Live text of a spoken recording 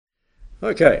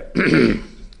Okay,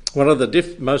 one of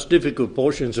the most difficult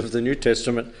portions of the New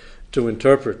Testament to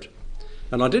interpret.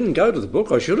 And I didn't go to the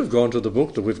book. I should have gone to the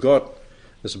book that we've got.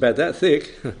 It's about that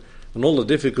thick, and all the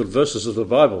difficult verses of the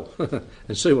Bible,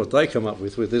 and see what they come up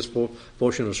with this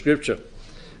portion of Scripture.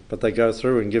 But they go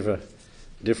through and give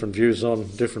different views on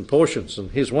different portions. And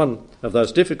here's one of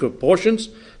those difficult portions.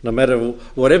 No matter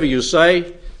whatever you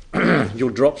say,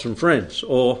 you'll drop some friends,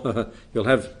 or you'll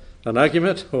have an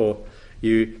argument, or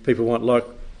people won't like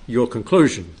your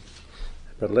conclusion.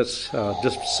 But let's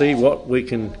just see what we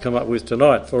can come up with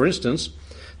tonight. For instance,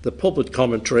 the Pulpit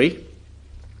Commentary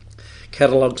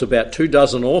catalogues about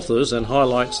 24 authors and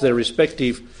highlights their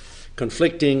respective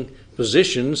conflicting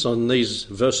positions on these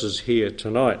verses here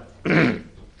tonight.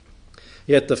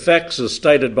 Yet the facts as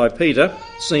stated by Peter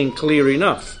seem clear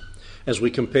enough as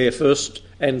we compare 1st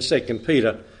and 2nd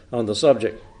Peter on the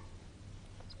subject.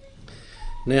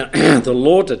 Now, the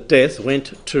Lord at death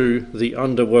went to the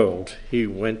underworld. He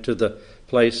went to the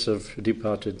place of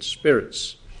departed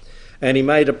spirits. And he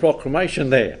made a proclamation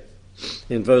there.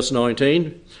 In verse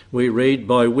 19, we read,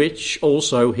 by which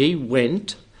also he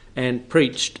went and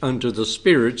preached unto the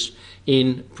spirits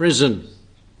in prison.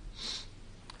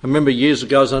 I remember years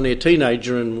ago I was only a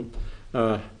teenager and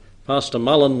Pastor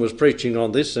Mullen was preaching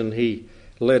on this and he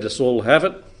let us all have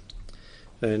it.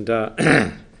 And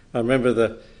I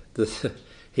remember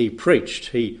he preached,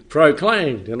 he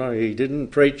proclaimed, he didn't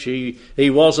preach, he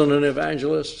wasn't an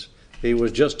evangelist, he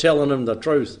was just telling them the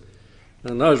truth.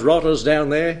 And those rotters down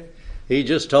there, he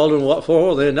just told them what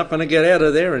for, they're not going to get out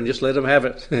of there, and just let them have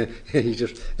it.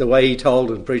 The way he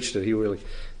told and preached it,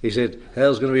 he said,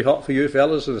 hell's going to be hot for you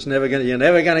fellas, and you're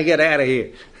never going to get out of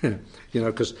here.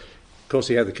 Because of course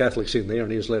he had the Catholics in there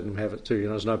and he was letting them have it too,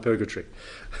 there's no purgatory.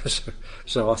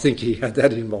 So I think he had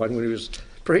that in mind when he was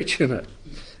preaching it.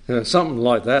 Something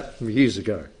like that years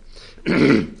ago.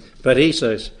 But he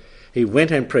says, he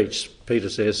went and preached, Peter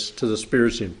says, to the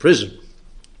spirits in prison.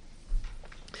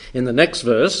 In the next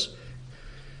verse,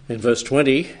 in verse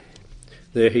 20,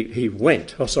 there he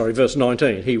went. Verse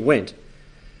 19, he went,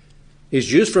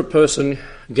 is used for a person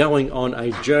going on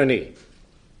a journey.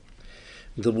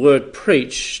 The word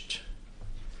preached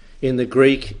in the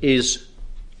Greek is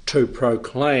to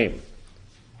proclaim.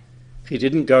 He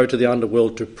didn't go to the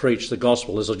underworld to preach the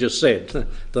gospel, as I just said,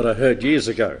 that I heard years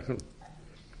ago.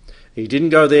 He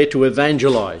didn't go there to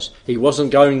evangelise. He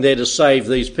wasn't going there to save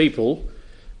these people.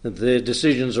 Their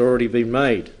decisions had already been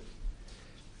made.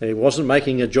 He wasn't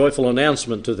making a joyful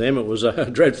announcement to them. It was a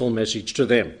dreadful message to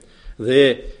them.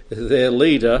 Their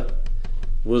leader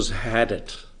had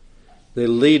it. Their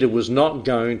leader was not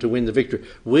going to win the victory.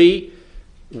 We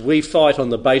fight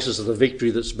on the basis of the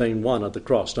victory that's been won at the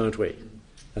cross, don't we?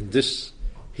 And the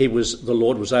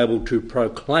Lord was able to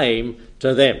proclaim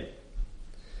to them,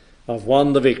 I've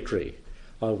won the victory.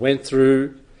 I went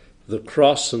through the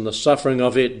cross and the suffering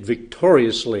of it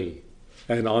victoriously,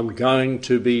 and I'm going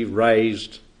to be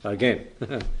raised again.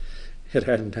 It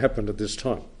hadn't happened at this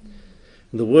time.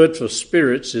 The word for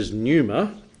spirits is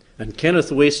pneuma, and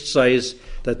Kenneth West says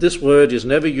that this word is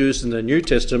never used in the New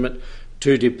Testament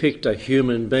to depict a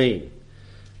human being.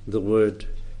 The word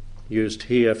used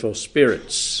here for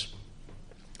spirits,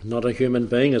 not a human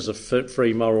being as a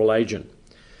free moral agent.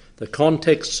 The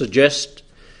context suggests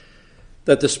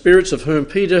that the spirits of whom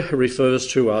Peter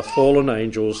refers to are fallen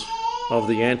angels of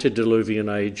the antediluvian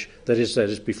age, that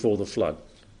is before the flood,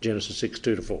 Genesis 6,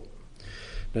 2-4.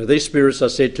 Now these spirits are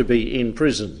said to be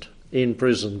imprisoned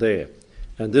there.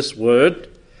 And this word,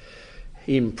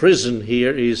 imprison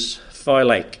here, is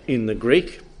phylake in the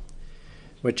Greek,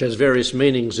 which has various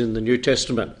meanings in the New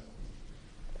Testament.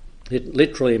 It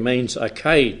literally means a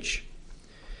cage.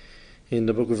 In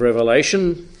the book of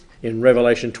Revelation, in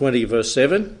Revelation 20 verse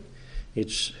 7,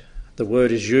 the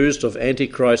word is used of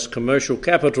Antichrist's commercial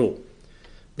capital,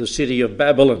 the city of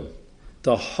Babylon,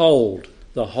 the hold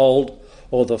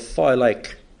or the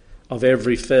phylake of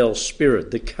every foul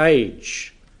spirit, the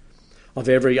cage of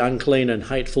every unclean and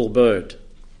hateful bird.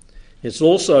 It's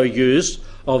also used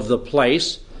of the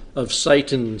place of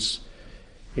Satan's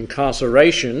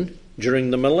incarceration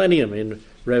during the millennium in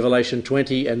Revelation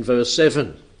 20 and verse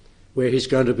 7, where he's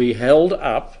going to be held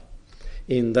up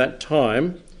in that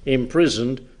time,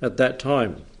 imprisoned at that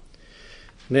time.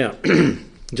 Now,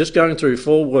 just going through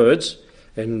 4 words,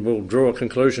 and we'll draw a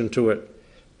conclusion to it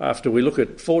after we look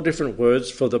at 4 different words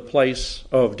for the place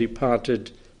of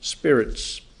departed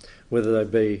spirits, whether they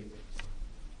be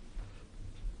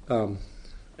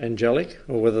angelic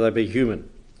or whether they be human.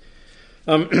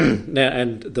 Now,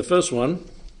 and the first one,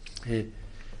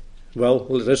 well,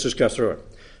 let's just go through it.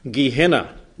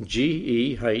 Gehenna,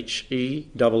 Gehenna.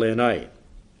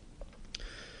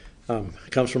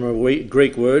 It comes from a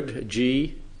Greek word,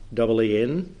 G-E-N-N-A.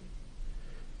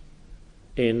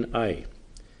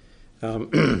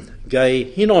 Gay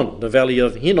Hinnom, the valley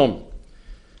of Hinnom,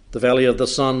 the valley of the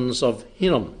sons of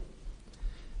Hinnom.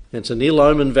 It's an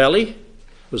ill-omened valley.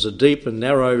 It was a deep and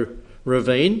narrow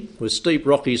ravine with steep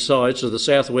rocky sides to the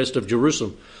southwest of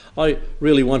Jerusalem. I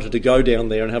really wanted to go down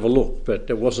there and have a look, but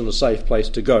it wasn't a safe place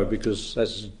to go because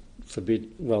that's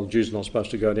forbid. Well, Jews are not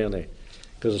supposed to go down there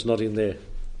because it's not in their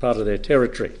part of their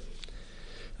territory.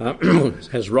 It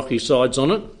has rocky sides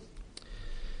on it.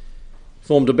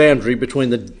 Formed a boundary between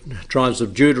the tribes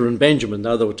of Judah and Benjamin,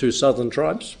 though there were two southern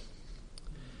tribes.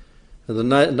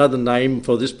 And another name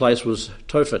for this place was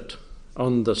Tophet,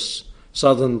 on the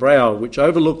southern brow, which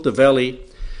overlooked the valley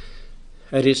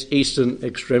at its eastern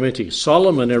extremity.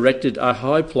 Solomon erected a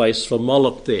high place for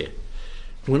Moloch there.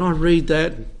 When I read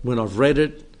that, when I've read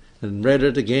it and read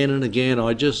it again and again,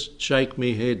 I just shake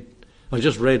my head. I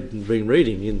just read and been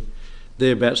reading in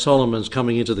there about Solomon's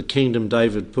coming into the kingdom,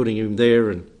 David putting him there,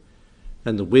 and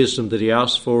the wisdom that he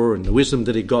asked for and the wisdom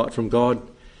that he got from God. And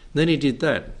then he did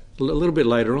that a little bit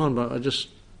later on, but I just...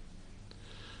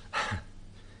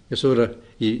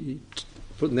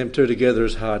 putting them two together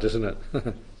is hard, isn't it?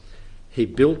 He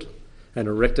built and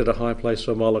erected a high place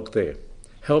for Moloch there.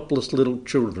 Helpless little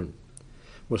children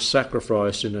were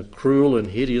sacrificed in a cruel and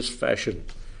hideous fashion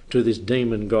to this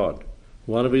demon god.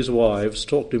 One of his wives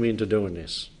talked him into doing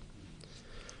this.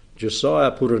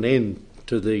 Josiah put an end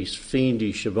to these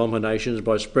fiendish abominations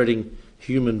by spreading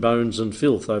human bones and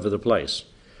filth over the place,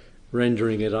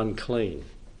 rendering it unclean.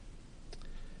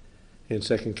 In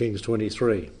 2 Kings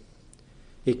 23.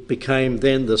 It became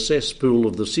then the cesspool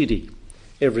of the city.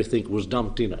 Everything was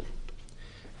dumped in it.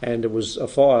 And there was a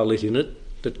fire lit in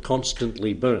it that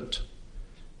constantly burnt.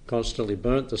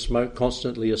 The smoke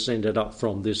constantly ascended up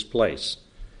from this place,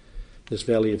 this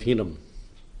valley of Hinnom.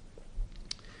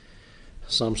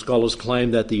 Some scholars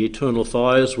claim that the eternal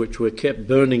fires which were kept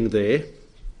burning there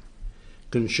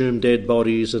consumed dead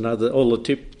bodies and all the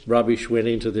tip rubbish went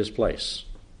into this place.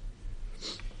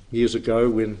 Years ago,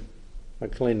 when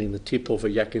cleaning the tip off a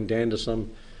yak and dander,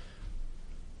 some,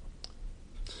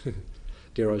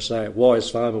 dare I say it, wise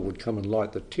farmer would come and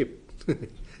light the tip.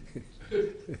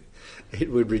 It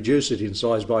would reduce it in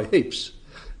size by heaps.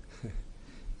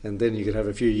 And then you could have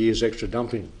a few years extra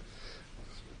dumping.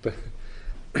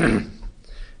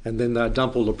 And then they'd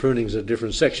dump all the prunings at a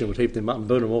different section, would heap them up and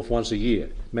burn them off once a year.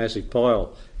 Massive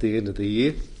pile at the end of the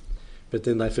year. But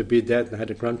then they forbid that and they had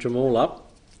to crunch them all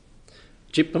up,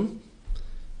 chip them,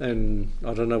 and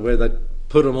I don't know where they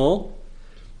put them all,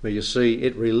 but you see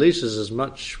it releases as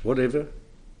much whatever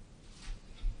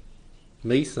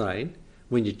methane.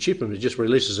 When you chip them, it just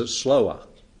releases it slower.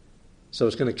 So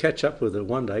it's going to catch up with it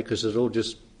one day because it all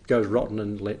just goes rotten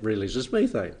and releases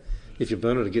methane. If you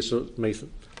burn it, it gets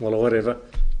methane, well, or whatever,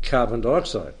 carbon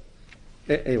dioxide.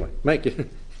 Anyway, make it.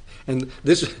 And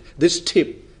this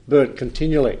tip burnt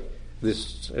continually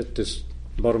at this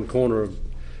bottom corner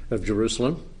of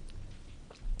Jerusalem.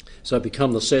 So it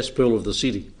became the cesspool of the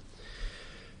city.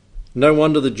 No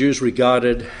wonder the Jews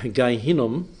regarded Gay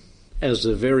Hinnom as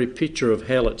the very picture of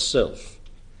hell itself.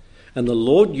 And the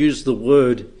Lord used the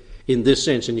word in this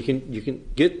sense, and you can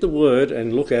get the word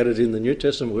and look at it in the New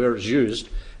Testament where it's used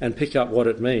and pick up what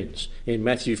it means. In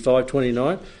Matthew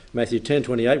 5:29, Matthew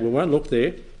 10:28, we won't look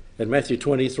there, and Matthew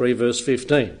 23 verse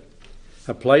 15.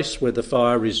 A place where the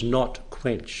fire is not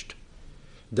quenched.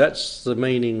 That's the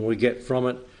meaning we get from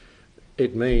it.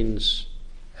 It means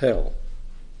hell.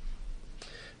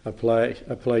 A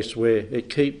place where it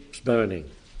keeps burning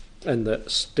and the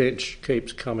stench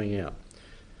keeps coming out.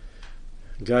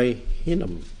 Gay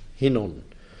Hinnom, Hinnom,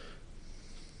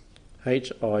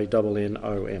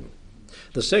 Hinnom.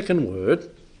 The second word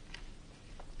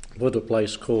for the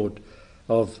place called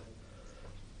of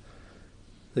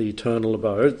the eternal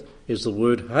abode is the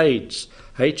word Hades,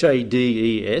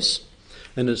 Hades,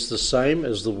 and it's the same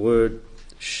as the word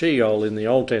Sheol in the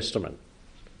Old Testament.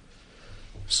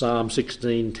 Psalm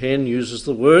 16:10 uses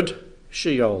the word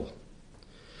Sheol,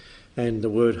 and the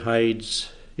word Hades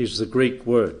is the Greek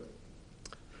word.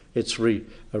 It's a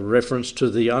reference to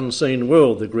the unseen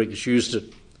world. The Greeks used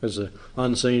it as an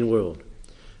unseen world.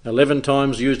 11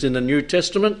 times used in the New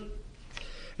Testament,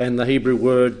 and the Hebrew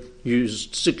word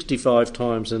used 65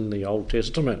 times in the Old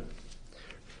Testament.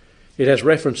 It has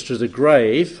reference to the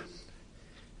grave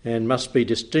and must be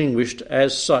distinguished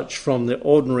as such from the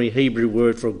ordinary Hebrew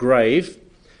word for grave,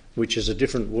 which is a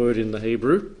different word in the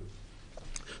Hebrew.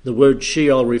 The word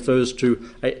Sheol refers to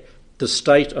the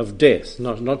state of death,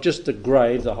 not just the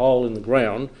grave, the hole in the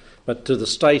ground, but to the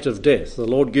state of death. The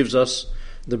Lord gives us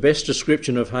the best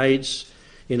description of Hades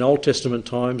in Old Testament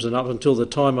times and up until the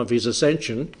time of his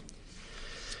ascension,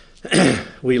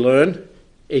 we learn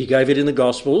he gave it in the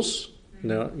Gospels,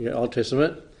 now Old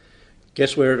Testament.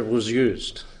 Guess where it was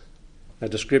used? A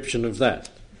description of that.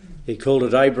 He called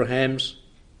it Abraham's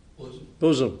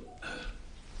bosom.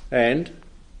 And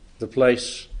the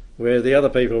place where the other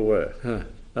people were,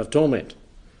 of torment.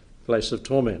 Place of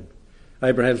torment.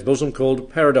 Abraham's bosom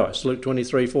called paradise, Luke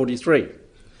 23:43.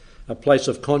 A place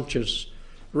of conscious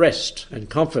rest and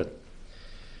comfort.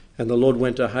 And the Lord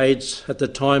went to Hades at the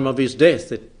time of his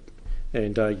death.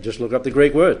 Just look up the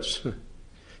Greek words.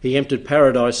 He emptied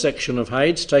paradise section of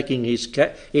Hades, taking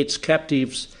its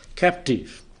captives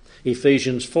captive.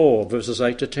 Ephesians 4, verses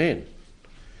 8 to 10.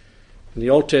 In the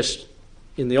Old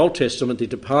Testament, the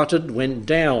departed went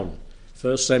down.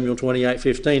 1 Samuel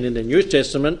 28:15. In the New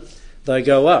Testament, they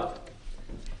go up.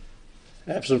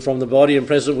 Absent from the body and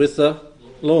present with the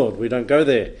Lord. We don't go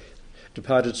there.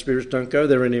 Departed spirits don't go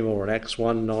there anymore in Acts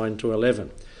 1, 9 to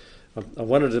 11. I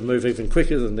wanted to move even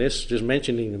quicker than this, just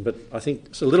mentioning them, but I think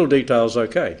a little detail is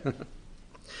okay.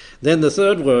 Then the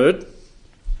third word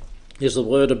is the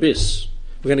word abyss.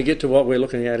 We're going to get to what we're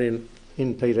looking at in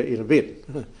Peter in a bit.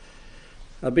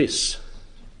 Abyss.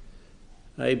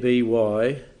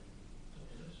 A-B-Y-S-S-O-S,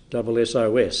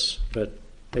 but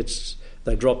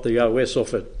they dropped the O-S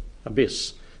off it.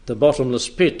 Abyss. The bottomless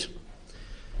pit.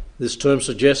 This term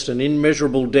suggests an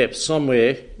immeasurable depth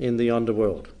somewhere in the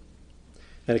underworld.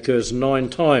 It occurs 9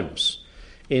 times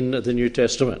in the New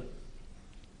Testament.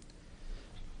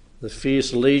 The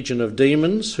fierce legion of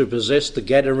demons who possessed the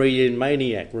Gadarene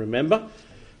maniac. Remember,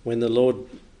 when the Lord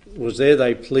was there,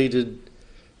 they pleaded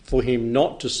for him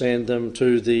not to send them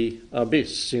to the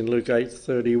abyss in Luke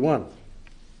 8:31.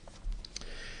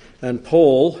 And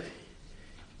Paul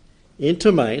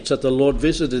intimates that the Lord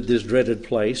visited this dreaded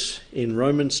place in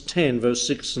Romans 10, verse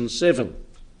 6 and 7,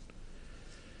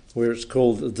 where it's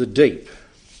called the deep.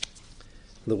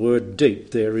 The word deep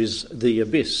there is the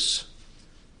abyss.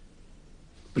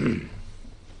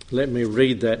 Let me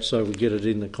read that so we get it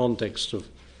in the context of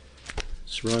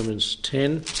it's Romans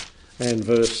 10 and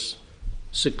verse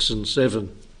 6 and 7.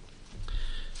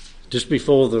 Just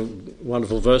before the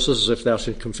wonderful verses, if thou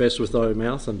shalt confess with thy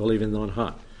mouth and believe in thine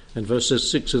heart. And verses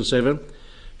 6 and 7,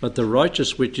 but the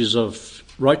righteousness which is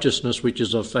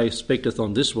of faith speaketh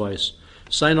on this wise,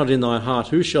 say not in thy heart,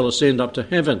 who shall ascend up to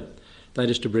heaven? That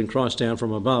is to bring Christ down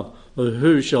from above. Or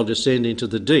who shall descend into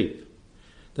the deep?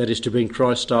 That is to bring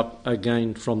Christ up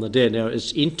again from the dead. Now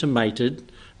it's intimated,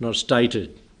 not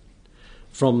stated,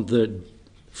 from the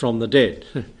dead,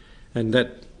 and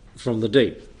that from the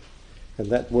deep. And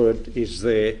that word is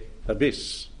there,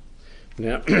 abyss.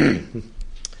 Now,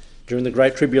 during the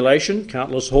Great Tribulation,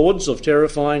 countless hordes of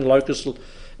terrifying locust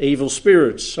evil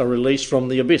spirits are released from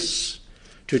the abyss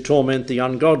to torment the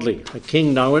ungodly. A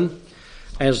king known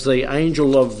as the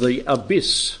angel of the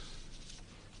abyss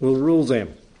will rule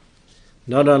them.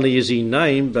 Not only is he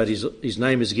named, but his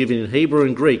name is given in Hebrew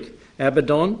and Greek.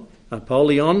 Abaddon,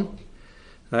 Apollyon.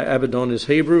 Abaddon is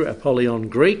Hebrew, Apollyon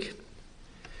Greek.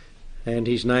 And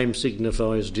his name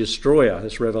signifies destroyer.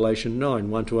 That's Revelation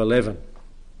 9, 1 to 11.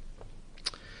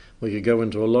 We could go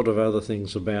into a lot of other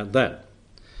things about that.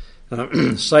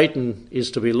 Satan is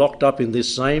to be locked up in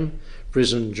this same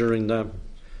prison during the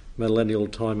millennial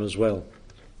time as well.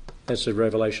 That's in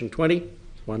Revelation 20,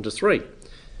 1 to 3.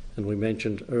 And we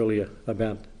mentioned earlier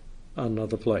about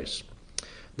another place.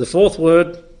 The fourth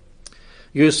word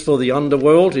used for the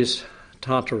underworld is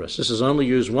Tartarus. This is only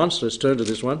used once. Let's turn to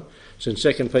this one. It's in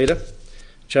 2 Peter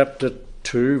chapter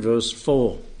 2, verse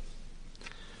 4.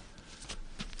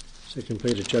 2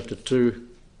 Peter chapter 2,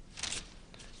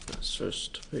 that's 1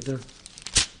 Peter.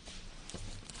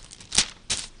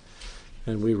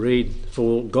 And we read,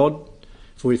 For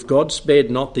if God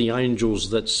spared not the angels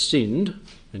that sinned,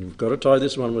 and we've got to tie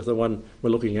this one with the one we're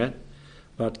looking at,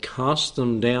 but cast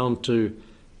them down to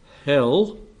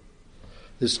hell,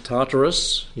 this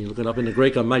Tartarus, you look it up in the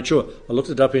Greek, I made sure, I looked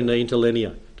it up in the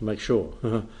interlinear to make sure,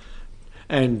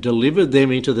 and delivered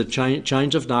them into the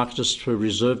chains of darkness for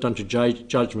reserved unto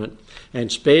judgment, and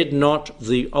spared not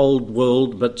the old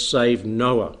world, but saved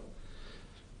Noah.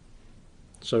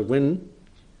 So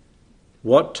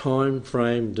what time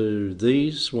frame do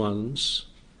these ones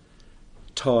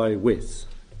tie with?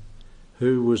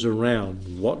 Who was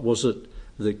around? What was it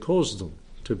that caused them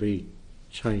to be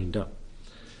chained up?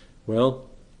 Well,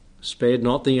 spared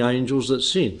not the angels that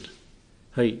sinned.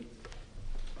 Hey,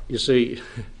 you see,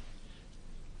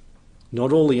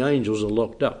 not all the angels are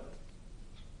locked up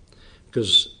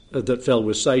because that fell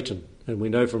with Satan. And we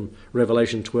know from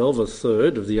Revelation 12, a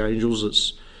third of the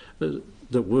angels that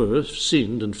were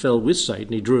sinned and fell with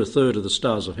Satan. He drew a third of the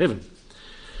stars of heaven.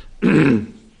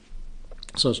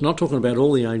 So it's not talking about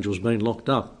all the angels being locked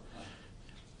up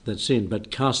that sinned,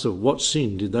 but what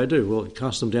sin did they do? Well, it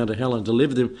cast them down to hell and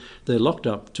delivered them. They're locked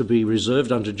up to be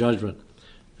reserved unto judgment,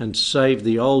 and saved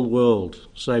the old world,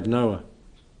 saved Noah.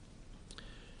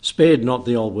 Spared not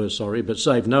the old world, but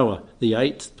saved Noah, the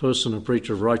eighth person and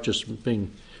preacher of righteousness,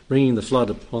 bringing the flood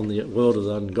upon the world of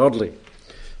the ungodly.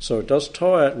 So it does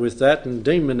tie it with that and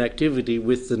demon activity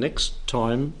with the next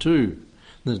time too.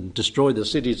 Destroy the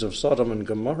cities of Sodom and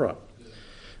Gomorrah.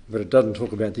 But it doesn't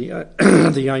talk about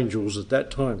the angels at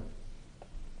that time.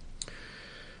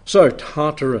 So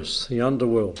Tartarus, the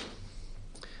underworld.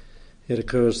 It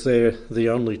occurs there the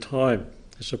only time.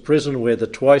 It's a prison where the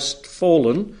twice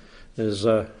fallen, as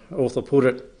author put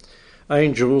it,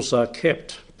 angels are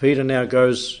kept. Peter now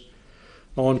goes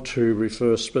on to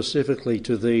refer specifically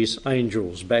to these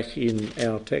angels back in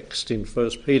our text in 1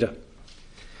 Peter.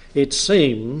 It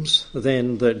seems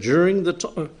then that during the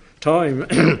time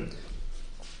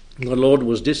the Lord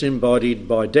was disembodied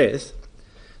by death,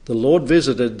 the Lord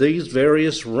visited these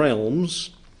various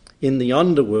realms in the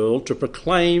underworld to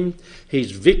proclaim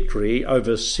his victory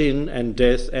over sin and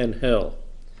death and hell.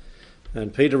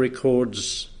 And Peter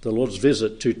records the Lord's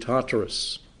visit to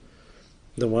Tartarus,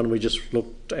 the one we just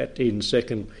looked at in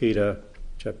 2 Peter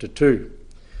chapter 2.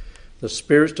 The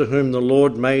spirits to whom the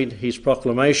Lord made his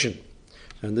proclamation.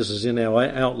 And this is in our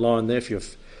outline there,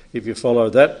 if you follow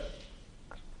that.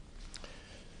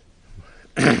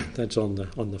 That's on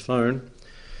the phone.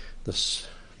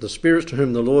 The spirits to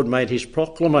whom the Lord made his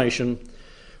proclamation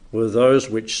were those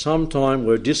which sometime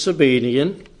were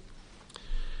disobedient.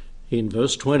 In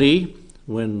verse 20,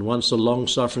 when once the long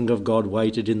suffering of God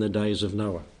waited in the days of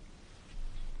Noah.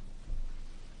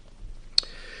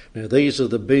 Now these are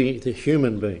the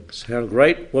human beings. How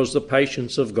great was the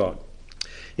patience of God.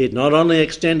 It not only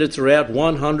extended throughout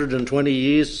 120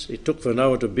 years it took for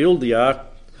Noah to build the ark,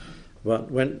 but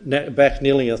went back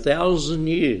nearly 1,000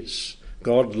 years.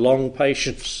 God long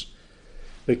patience,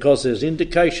 because there's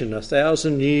indication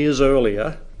 1,000 years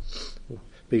earlier,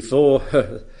 before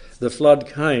the flood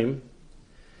came,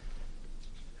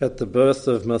 at the birth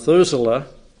of Methuselah.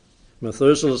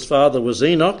 Methuselah's father was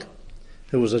Enoch,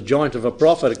 who was a giant of a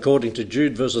prophet, according to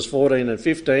Jude verses 14 and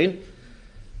 15.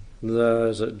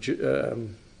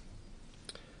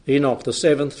 Enoch the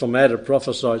seventh from Adam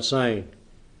prophesied, saying,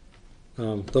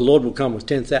 the Lord will come with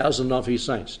 10,000 of his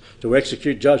saints to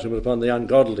execute judgment upon the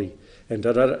ungodly and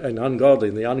ungodly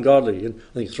and the ungodly. And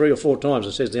I think 3 or 4 times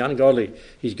it says the ungodly,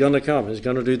 he's going to come, he's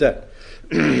going to do that.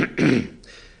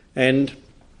 And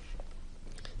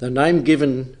the name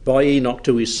given by Enoch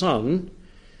to his son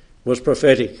was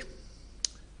prophetic.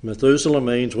 Methuselah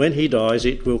means when he dies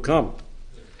it will come.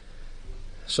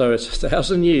 So it's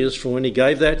 1,000 years from when he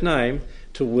gave that name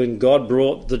to when God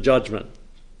brought the judgment.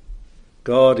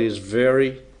 God is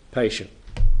very patient.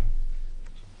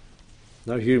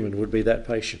 No human would be that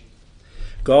patient.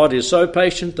 God is so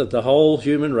patient that the whole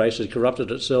human race had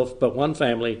corrupted itself but one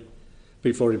family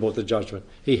before he brought the judgment.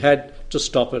 He had to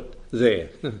stop it there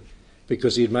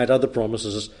because he had made other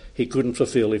promises he couldn't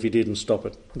fulfill if he didn't stop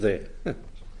it there.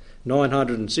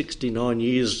 969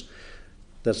 years.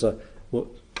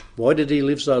 Why did he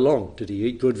live so long? Did he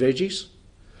eat good veggies?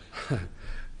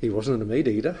 He wasn't a meat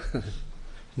eater.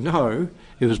 No,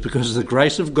 it was because of the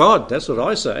grace of God. That's what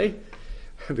I say.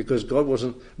 Because God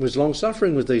was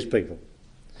long-suffering with these people.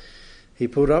 He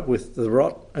put up with the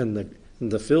rot and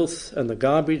the filth and the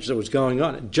garbage that was going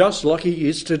on, just like he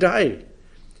is today,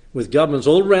 with governments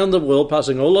all around the world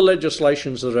passing all the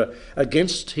legislations that are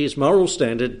against his moral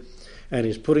standard, and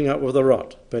he's putting up with the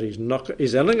rot. But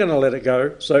he's only going to let it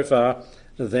go so far,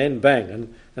 then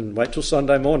bang, and wait till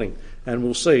Sunday morning, and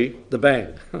we'll see the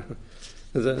bang.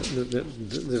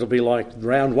 It'll be like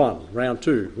round 1, round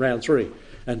 2, round 3,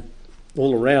 and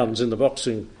all the rounds in the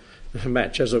boxing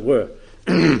match, as it were,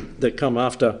 that come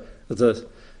after the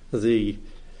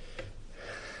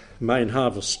main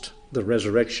harvest, the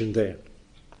resurrection there.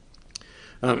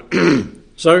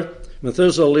 So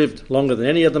Methuselah lived longer than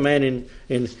any other man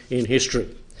in history.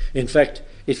 In fact,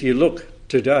 if you look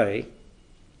today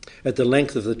at the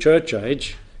length of the church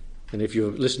age, and if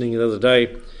you're listening the other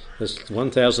day, it's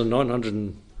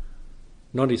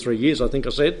 1,993 years, I think I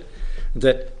said,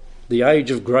 that the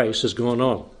age of grace has gone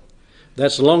on.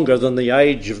 That's longer than the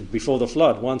age of before the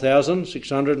flood,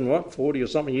 1,640 or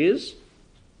something years.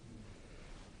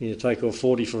 You take off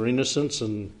 40 for innocence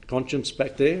and conscience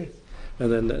back there,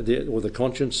 and then the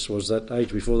conscience was that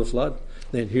age before the flood.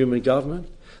 Then human government,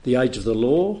 the age of the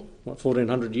law,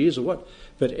 1,400 years or what?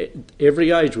 But every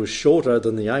age was shorter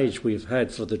than the age we've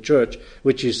had for the church,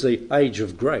 which is the age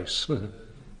of grace.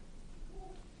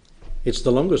 It's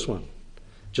the longest one.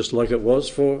 just like it was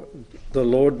for the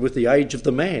Lord with the age of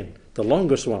the man, the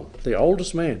longest one, the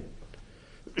oldest man.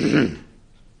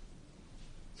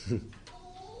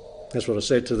 That's what I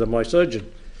said to my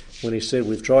surgeon when he said,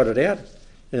 we've tried it out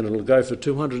and it'll go for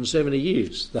 270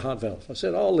 years, the heart valve. I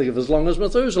said, I'll live as long as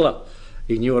Methuselah.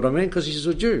 He knew what I meant because he's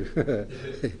a Jew.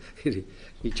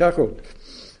 He chuckled.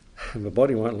 My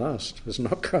body won't last. It's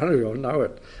not going to, I know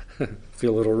it.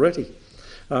 Feel it already.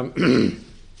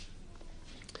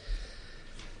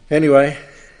 Anyway,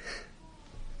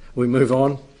 we move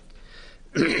on.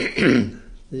 The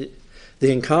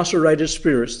incarcerated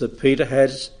spirits that Peter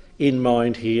has in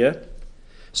mind here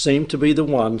seem to be the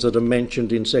ones that are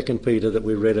mentioned in 2 Peter that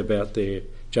we read about there,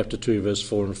 chapter 2, verse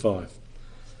 4 and 5.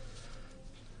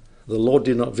 The Lord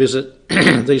did not visit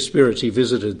these spirits, he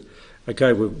visited.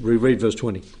 Okay, we read verse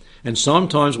 20. And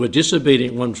sometimes were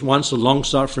disobedient once the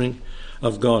long-suffering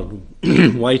of God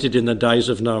waited in the days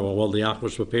of Noah while the ark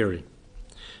was preparing,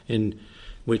 in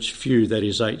which few, that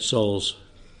is 8 souls,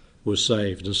 were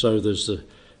saved. And so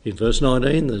in verse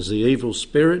 19, there's the evil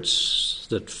spirits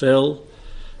that fell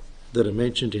that are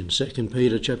mentioned in 2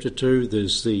 Peter chapter 2.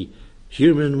 There's the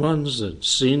human ones that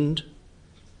sinned.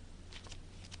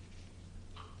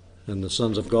 And the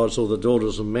sons of God saw the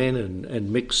daughters of men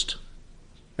and mixed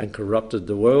and corrupted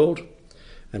the world.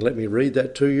 And let me read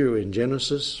that to you in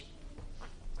Genesis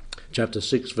chapter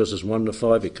 6, verses 1 to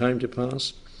 5. It came to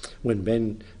pass, when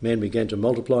men began to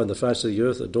multiply in the face of the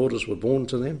earth, that daughters were born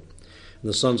to them. And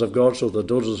the sons of God saw the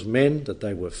daughters of men, that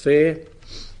they were fair.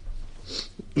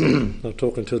 I'm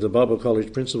talking to the Bible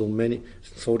College principal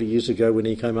 40 years ago when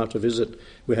he came up to visit.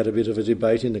 We had a bit of a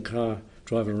debate in the car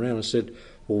driving around. I said,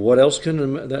 well, what else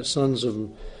can that sons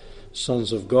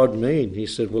of God mean? He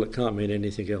said, well, it can't mean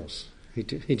anything else. He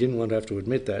didn't want to have to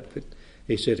admit that, but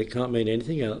he said it can't mean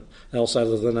anything else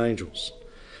other than angels.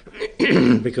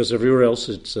 Because everywhere else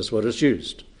that's what it's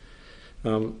used.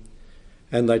 And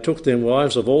they took them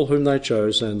wives of all whom they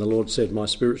chose, and the Lord said, my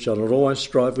spirit shall not always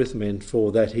strive with men,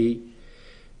 for that he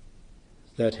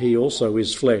also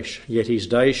is flesh, yet his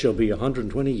days shall be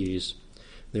 120 years.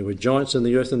 There were giants in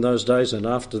the earth in those days, and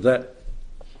after that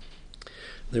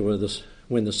there were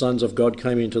when the sons of God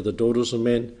came into the daughters of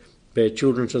men, bare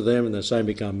children to them, and the same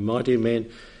become mighty men,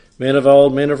 men of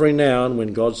old, men of renown.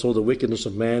 When God saw the wickedness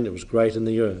of man, it was great in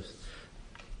the earth.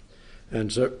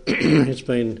 And so it's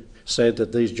been said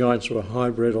that these giants were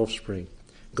hybrid offspring.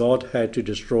 God had to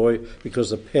destroy because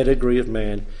the pedigree of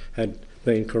man had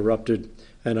been corrupted,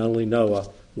 and only Noah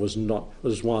was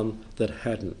one that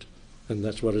hadn't. And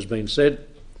that's what has been said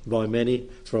by many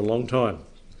for a long time.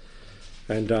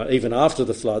 And even after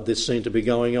the flood, this seemed to be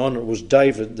going on. It was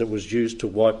David that was used to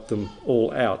wipe them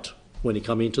all out when he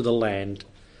came into the land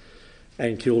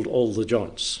and killed all the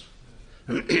giants.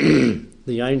 The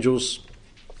angels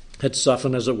had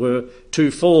suffered, as it were,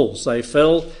 2 falls. They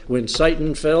fell when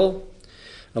Satan fell,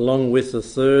 along with the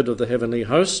third of the heavenly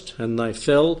host, and they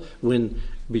fell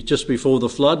just before the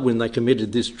flood, when they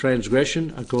committed this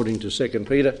transgression, according to 2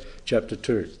 Peter chapter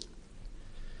 2.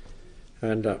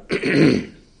 And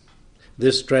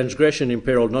this transgression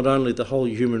imperiled not only the whole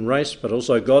human race, but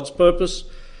also God's purpose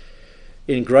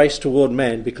in grace toward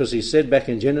man, because he said back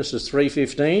in Genesis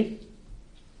 3:15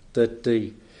 that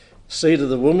the seed of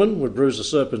the woman would bruise the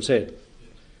serpent's head.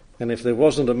 And if there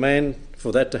wasn't a man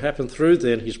for that to happen through,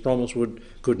 then his promise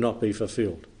could not be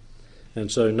fulfilled.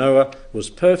 And so Noah was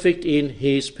perfect in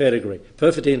his pedigree,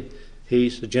 perfect in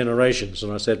his generations,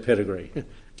 and I said pedigree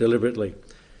deliberately.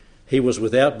 He was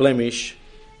without blemish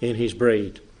in his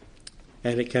breed,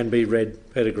 and it can be read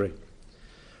pedigree.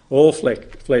 All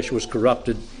flesh was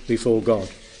corrupted before God,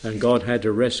 and God had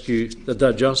to rescue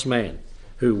the just man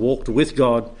who walked with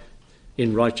God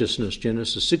in righteousness,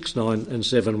 Genesis 6:9 and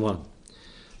 7:1.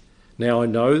 Now I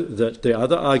know that the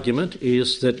other argument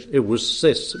is that it was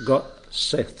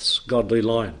Seth's godly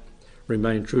line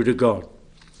remained true to God,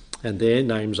 and their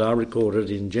names are recorded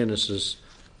in Genesis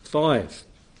 5.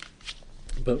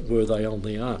 But were they on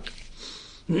the ark?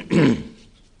 It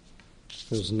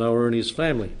was Noah and his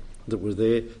family that were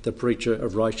there, the preacher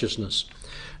of righteousness.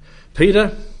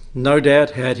 Peter, no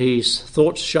doubt, had his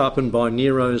thoughts sharpened by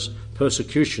Nero's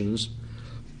persecutions,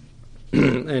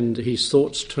 and his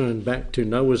thoughts turned back to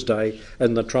Noah's day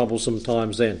and the troublesome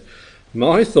times then.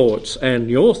 My thoughts and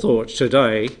your thoughts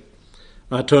today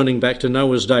are turning back to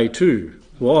Noah's day too.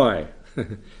 Why?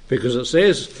 Because it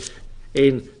says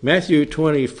in Matthew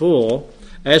 24,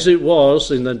 as it was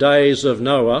in the days of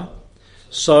Noah,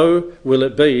 so will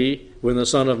it be when the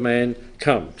Son of Man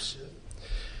comes.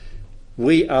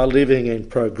 We are living in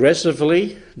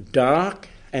progressively dark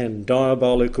and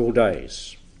diabolical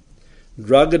days.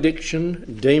 Drug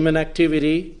addiction, demon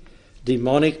activity,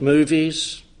 demonic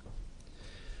movies,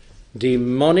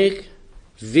 demonic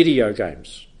video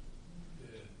games.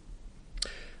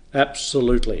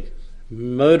 Absolutely.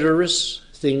 Murderous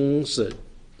things that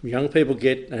young people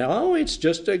get. Oh, it's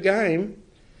just a game.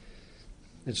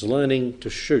 It's learning to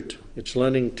shoot. It's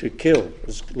learning to kill.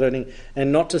 It's learning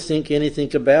and not to think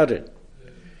anything about it.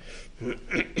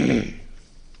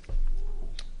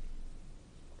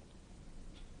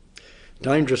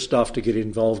 Dangerous stuff to get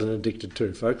involved and addicted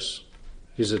to, folks.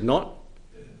 Is it not?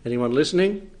 Anyone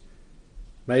listening?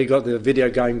 Maybe you got the video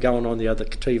game going on the other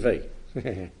TV.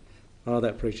 Oh,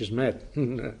 that preacher's mad.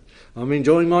 I'm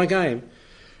enjoying my game.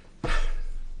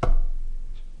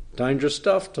 Dangerous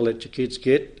stuff to let your kids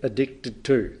get addicted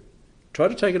to. Try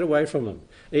to take it away from them,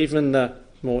 even the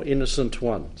more innocent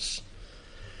ones.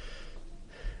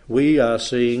 We are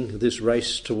seeing this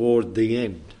race toward the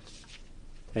end,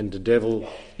 and the devil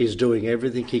is doing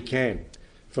everything he can,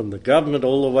 from the government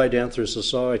all the way down through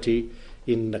society,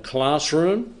 in the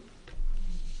classroom,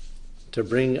 to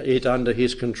bring it under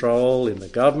his control, in the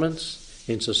governments,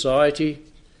 in society,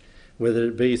 whether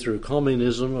it be through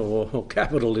communism or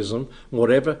capitalism,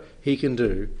 whatever he can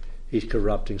do, he's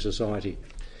corrupting society.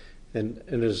 And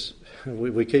as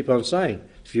we keep on saying,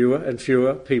 fewer and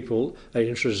fewer people are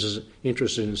interested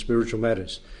in spiritual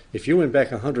matters. If you went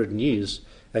back 100 years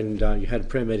and you had a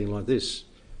prayer meeting like this,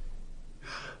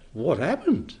 what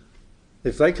happened?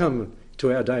 If they come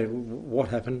to our day, what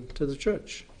happened to the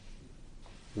church?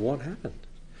 What happened?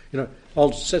 You know,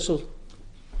 old Cecil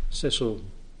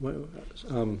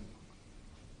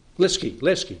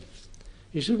Lesky.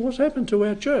 He said, what's happened to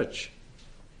our church?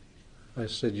 I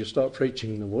said, you stop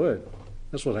preaching the word.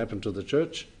 That's what happened to the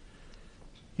church.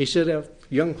 He said, our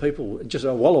young people, just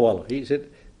a Walla Walla, he said,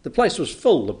 the place was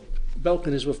full, the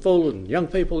balconies were full and young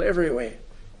people everywhere.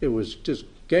 It was just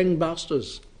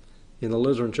gangbusters in the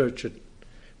Lutheran church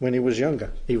when he was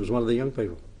younger. He was one of the young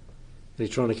people. And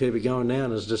he's trying to keep it going now,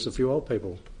 and there's just a few old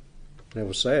people. And it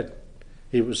was sad.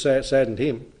 It was saddened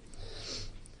him.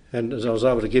 And as I was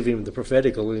able to give him the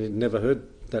prophetical, and he'd never heard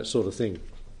that sort of thing.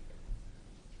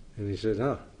 And he said,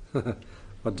 I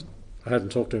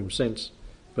hadn't talked to him since.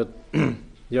 But,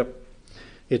 yep,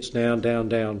 it's down.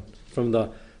 From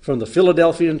the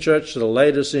Philadelphian church to the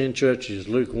Laodicean church is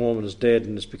lukewarm and is dead,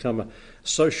 and it's become a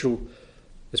social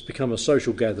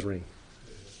gathering,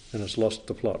 and it's lost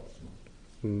the plot.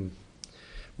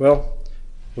 Well,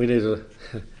 we need to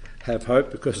have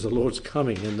hope because the Lord's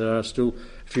coming, and there are still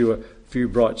few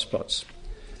bright spots.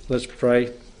 Let's pray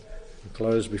and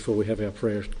close before we have our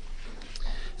prayer.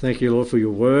 Thank you, Lord, for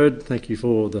your word. Thank you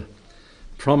for the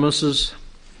promises.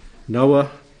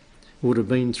 Noah would have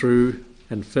been through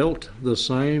and felt the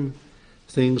same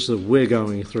things that we're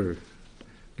going through.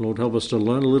 Lord, help us to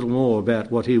learn a little more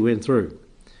about what he went through.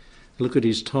 Look at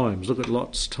his times. Look at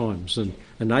Lot's times. And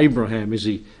Abraham, as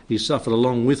he suffered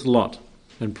along with Lot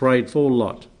and prayed for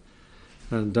Lot.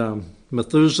 And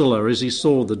Methuselah, as he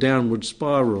saw the downward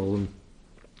spiral, and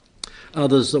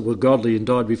others that were godly and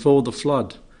died before the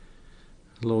flood,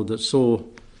 Lord, that saw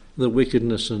the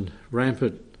wickedness and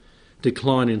rampant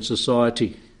decline in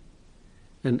society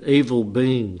and evil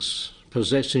beings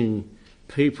possessing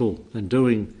people and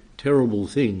doing terrible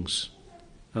things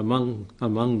among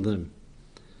them.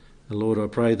 And Lord, I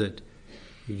pray that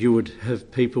you would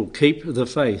have people keep the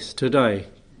faith today,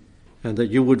 and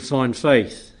that you would find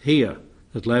faith here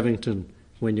at Lavington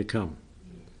when you come.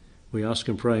 We ask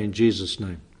and pray in Jesus'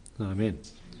 name. Amen.